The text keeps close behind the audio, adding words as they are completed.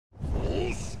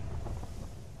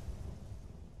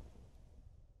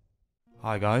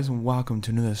Hi guys, and welcome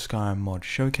to another Skyrim mod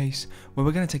showcase where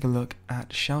we're going to take a look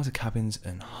at shelter cabins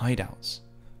and hideouts.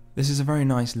 This is a very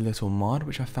nice little mod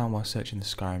which I found while searching the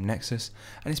Skyrim Nexus,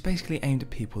 and it's basically aimed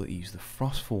at people that use the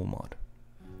Frostfall mod.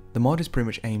 The mod is pretty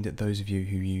much aimed at those of you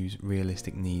who use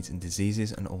realistic needs and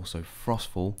diseases and also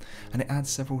Frostfall, and it adds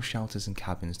several shelters and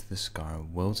cabins to the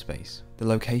Skyrim world space. The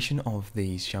location of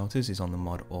these shelters is on the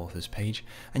mod authors page,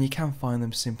 and you can find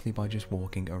them simply by just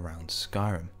walking around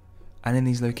Skyrim. And in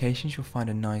these locations you'll find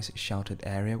a nice sheltered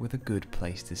area with a good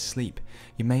place to sleep.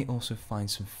 You may also find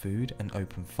some food and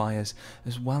open fires,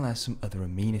 as well as some other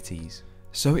amenities.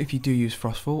 So if you do use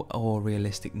Frostfall or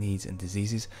realistic needs and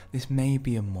diseases, this may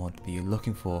be a mod that you're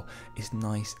looking for. It's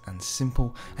nice and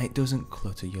simple, and it doesn't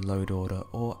clutter your load order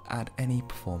or add any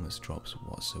performance drops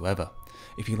whatsoever.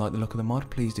 If you like the look of the mod,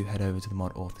 please do head over to the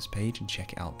mod authors page and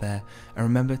check it out there, and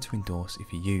remember to endorse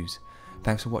if you use.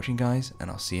 Thanks for watching guys,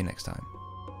 and I'll see you next time.